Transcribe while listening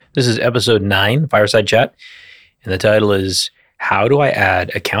This is episode 9, Fireside Chat, and the title is How Do I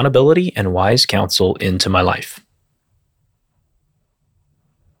Add Accountability and Wise Counsel into My Life?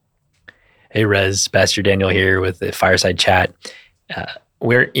 Hey, Rez, Pastor Daniel here with the Fireside Chat.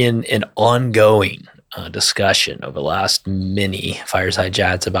 We're in an ongoing discussion over the last many Fireside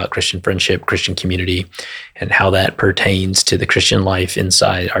Chats about Christian friendship, Christian community, and how that pertains to the Christian life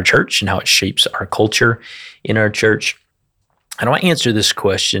inside our church and how it shapes our culture in our church. And I want to answer this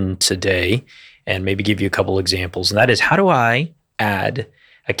question today and maybe give you a couple examples. And that is, how do I add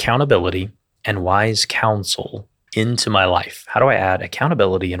accountability and wise counsel into my life? How do I add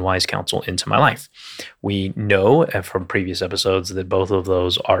accountability and wise counsel into my life? We know from previous episodes that both of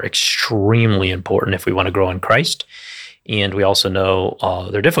those are extremely important if we want to grow in Christ. And we also know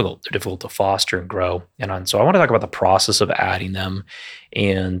they're difficult. They're difficult to foster and grow. And so I want to talk about the process of adding them.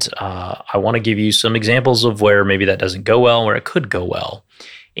 And I want to give you some examples of where maybe that doesn't go well, where it could go well.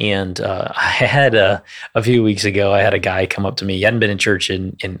 And I had a few weeks ago, I had a guy come up to me. He hadn't been in church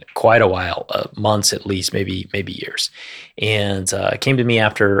in quite a while, months at least, maybe years. And came to me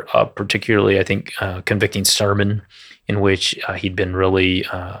after a particularly, I think, convicting sermon in which he'd been really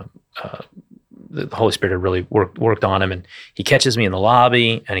the Holy Spirit had really worked on him. And he catches me in the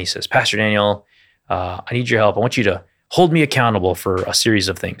lobby and he says, "Pastor Daniel, I need your help. I want you to hold me accountable for a series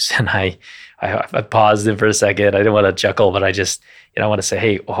of things." And I paused him for a second. I didn't want to chuckle, but I just, I want to say,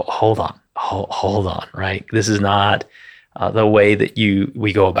 hey, hold on, right? This is not the way that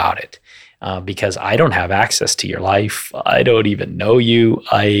we go about it. Because I don't have access to your life. I don't even know you.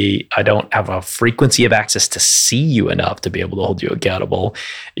 I don't have a frequency of access to see you enough to be able to hold you accountable.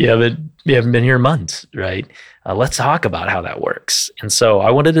 You haven't been here months, right? Let's talk about how that works. And so I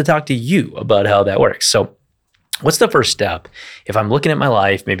wanted to talk to you about how that works. So what's the first step? If I'm looking at my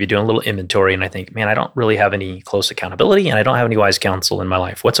life, maybe doing a little inventory, and I think, man, I don't really have any close accountability and I don't have any wise counsel in my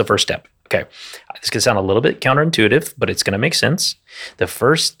life. What's the first step? Okay, this can sound a little bit counterintuitive, but it's going to make sense. The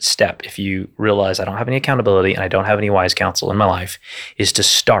first step, if you realize I don't have any accountability and I don't have any wise counsel in my life, is to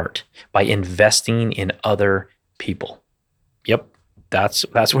start by investing in other people. Yep, that's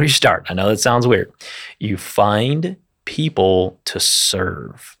where you start. I know that sounds weird. You find people to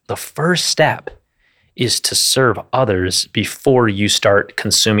serve. The first step is to serve others before you start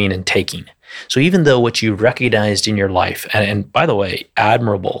consuming and taking. So even though what you recognized in your life, and by the way,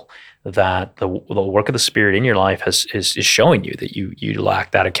 admirable, that the work of the Spirit in your life is showing you that you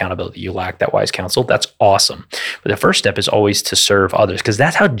lack that accountability, you lack that wise counsel. That's awesome. But the first step is always to serve others, because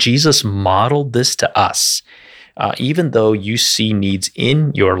that's how Jesus modeled this to us. Even though you see needs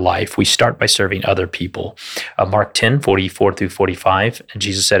in your life, we start by serving other people. Mark 10:44-45, and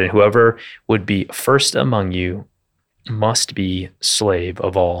Jesus said, "And whoever would be first among you must be slave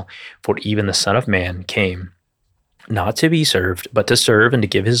of all, for even the Son of Man came not to be served, but to serve and to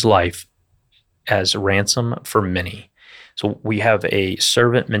give his life as ransom for many." So we have a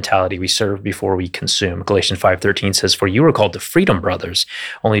servant mentality. We serve before we consume. Galatians 5:13 says, "For you are called to freedom, brothers.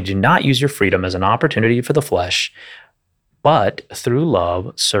 Only do not use your freedom as an opportunity for the flesh, but through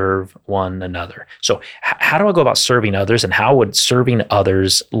love serve one another." So how do I go about serving others, and how would serving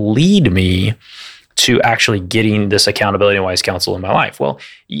others lead me to actually getting this accountability and wise counsel in my life? Well,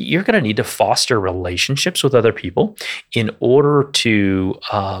 you're going to need to foster relationships with other people in order to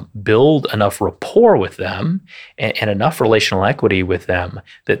build enough rapport with them and enough relational equity with them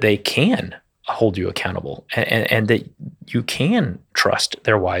that they can hold you accountable and that you can trust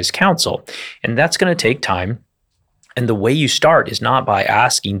their wise counsel. And that's going to take time. And the way you start is not by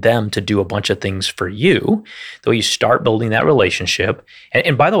asking them to do a bunch of things for you. The way you start building that relationship.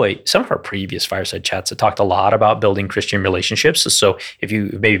 And by the way, some of our previous Fireside Chats have talked a lot about building Christian relationships. So if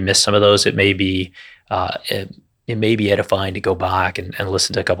you maybe missed some of those, it may be edifying to go back and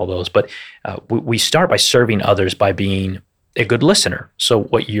listen to a couple of those. But we start by serving others by being a good listener. So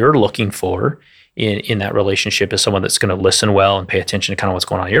what you're looking for in that relationship is someone that's going to listen well and pay attention to kind of what's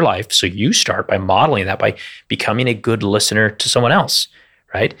going on in your life. So you start by modeling that, by becoming a good listener to someone else,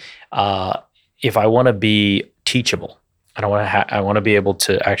 right? If I want to be teachable, I want to be able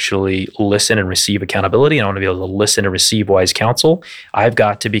to actually listen and receive accountability, and I want to be able to listen and receive wise counsel, I've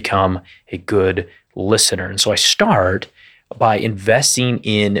got to become a good listener. And so I start by investing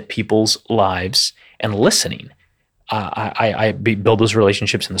in people's lives and listening. I build those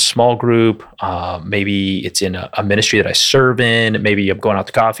relationships in the small group. Maybe it's in a ministry that I serve in. Maybe I'm going out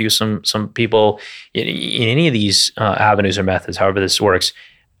to coffee with some people. In any of these avenues or methods, however this works,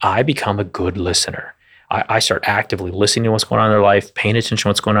 I become a good listener. I start actively listening to what's going on in their life, paying attention to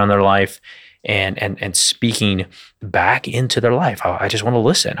what's going on in their life, and speaking back into their life. I just want to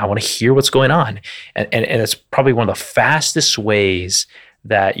listen. I want to hear what's going on. And it's probably one of the fastest ways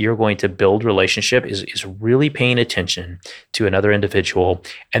that you're going to build relationship is really paying attention to another individual.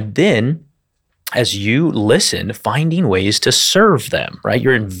 And then as you listen, finding ways to serve them, right?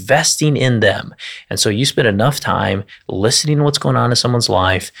 You're investing in them. And so you spend enough time listening to what's going on in someone's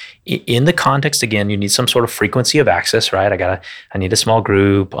life. In the context, again, you need some sort of frequency of access, right? I need a small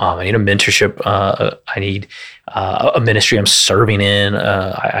group. I need a mentorship. I need a ministry I'm serving in.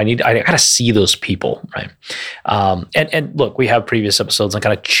 I got to see those people, right? And look, we have previous episodes on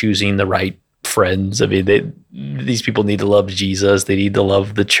kind of choosing the right friends. I mean, these people need to love Jesus. They need to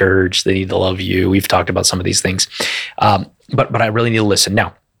love the church. They need to love you. We've talked about some of these things. But I really need to listen.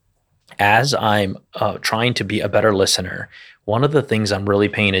 Now, as I'm trying to be a better listener, one of the things I'm really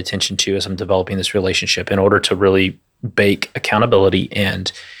paying attention to as I'm developing this relationship in order to really bake accountability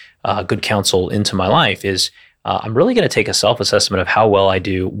and good counsel into my life is I'm really going to take a self-assessment of how well I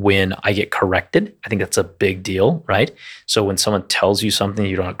do when I get corrected. I think that's a big deal, right? So when someone tells you something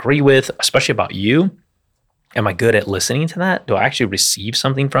you don't agree with, especially about you, am I good at listening to that? Do I actually receive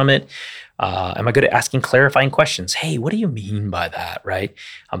something from it? Am I good at asking clarifying questions? Hey, what do you mean by that, right?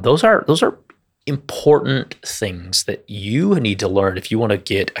 Those are important things that you need to learn if you want to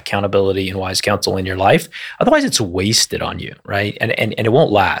get accountability and wise counsel in your life. Otherwise, it's wasted on you, right? And it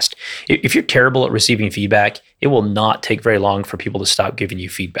won't last. If you're terrible at receiving feedback, it will not take very long for people to stop giving you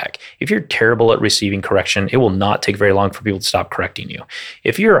feedback. If you're terrible at receiving correction, it will not take very long for people to stop correcting you.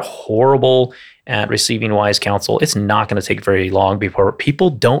 If you're horrible at receiving wise counsel, it's not going to take very long before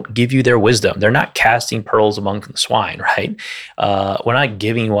people don't give you their wisdom. They're not casting pearls among the swine, right? We're not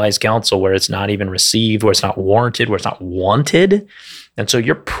giving wise counsel where it's not even received, where it's not warranted, where it's not wanted. And so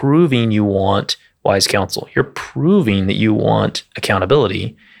you're proving you want wise counsel. You're proving that you want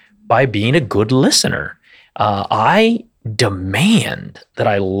accountability by being a good listener. I demand that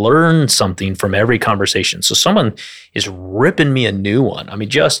I learn something from every conversation. So someone is ripping me a new one. I mean,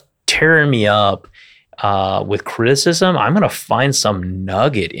 just tearing me up with criticism, I'm going to find some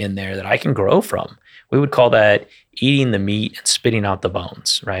nugget in there that I can grow from. We would call that eating the meat and spitting out the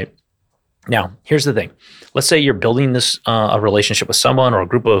bones, right? Now, here's the thing. Let's say you're building this a relationship with someone or a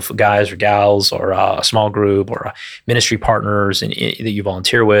group of guys or gals or a small group or a ministry partners that you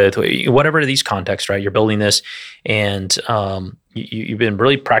volunteer with, whatever these contexts, right? You're building this and you've been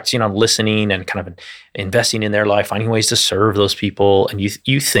really practicing on listening and kind of investing in their life, finding ways to serve those people. And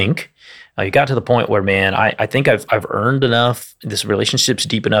you think, you got to the point where, man, I think I've earned enough. This relationship's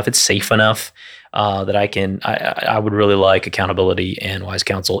deep enough. It's safe enough that I would really like accountability and wise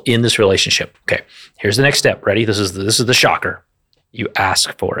counsel in this relationship. Okay, here's the next step. Ready? This is the shocker. You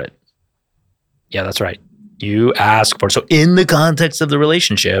ask for it. Yeah, that's right. You ask for it. So in the context of the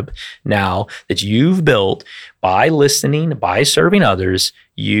relationship now that you've built by listening, by serving others,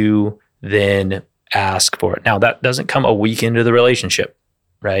 you then ask for it. Now that doesn't come a week into the relationship,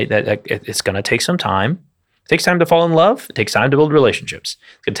 right? That it's going to take some time. It takes time to fall in love. It takes time to build relationships.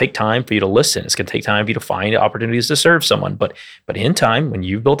 It's going to take time for you to listen. It's going to take time for you to find opportunities to serve someone. But in time, when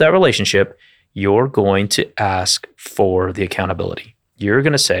you've built that relationship, you're going to ask for the accountability. You're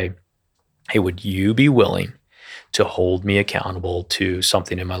going to say, hey, would you be willing to hold me accountable to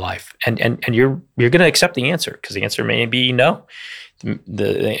something in my life? And you're going to accept the answer because the answer may be no.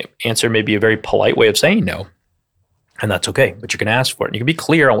 The answer may be a very polite way of saying no. And that's okay, but you can ask for it. And you can be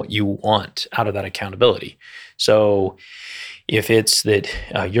clear on what you want out of that accountability. So if it's that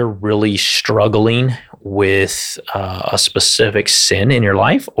you're really struggling with a specific sin in your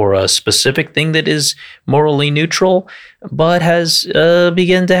life or a specific thing that is morally neutral, but has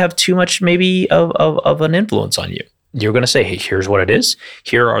begun to have too much maybe of an influence on you, you're going to say, hey, here's what it is.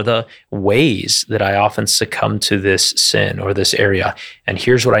 Here are the ways that I often succumb to this sin or this area. And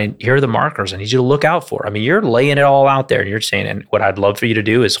here are the markers I need you to look out for. I mean, you're laying it all out there and you're saying, and what I'd love for you to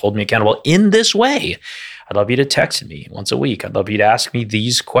do is hold me accountable in this way. I'd love you to text me once a week. I'd love you to ask me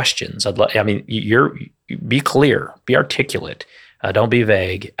these questions. Be clear, be articulate. Don't be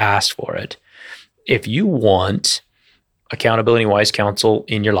vague. Ask for it. If you want accountability and wise counsel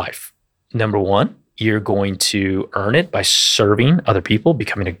in your life, number one, you're going to earn it by serving other people,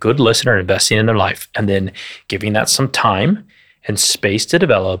 becoming a good listener, investing in their life, and then giving that some time and space to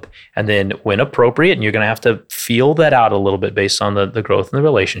develop. And then when appropriate, and you're going to have to feel that out a little bit based on the growth in the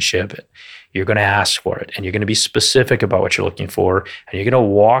relationship, you're going to ask for it. And you're going to be specific about what you're looking for. And you're going to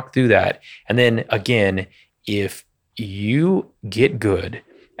walk through that. And then again, if you get good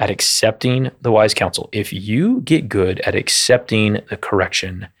at accepting the wise counsel, if you get good at accepting the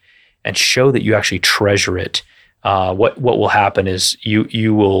correction, and show that you actually treasure it, what will happen is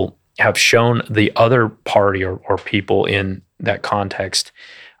you will have shown the other party or people in that context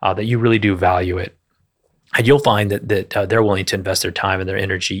that you really do value it. And you'll find that they're willing to invest their time and their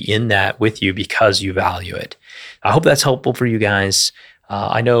energy in that with you because you value it. I hope that's helpful for you guys.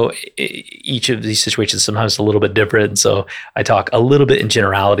 I know each of these situations sometimes a little bit different, so I talk a little bit in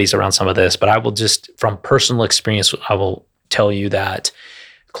generalities around some of this, but I will just, from personal experience, I will tell you that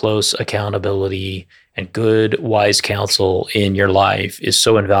close accountability and good, wise counsel in your life is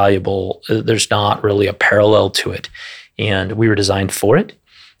so invaluable. There's not really a parallel to it, and we were designed for it.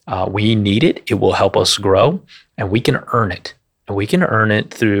 We need it. It will help us grow, and we can earn it. And we can earn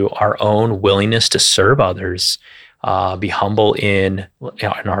it through our own willingness to serve others, be humble in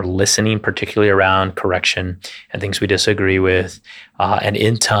our listening, particularly around correction and things we disagree with. And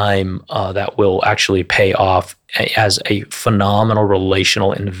in time, that will actually pay off as a phenomenal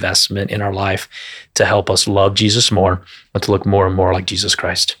relational investment in our life to help us love Jesus more and to look more and more like Jesus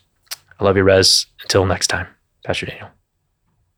Christ. I love you, Rez. Until next time, Pastor Daniel.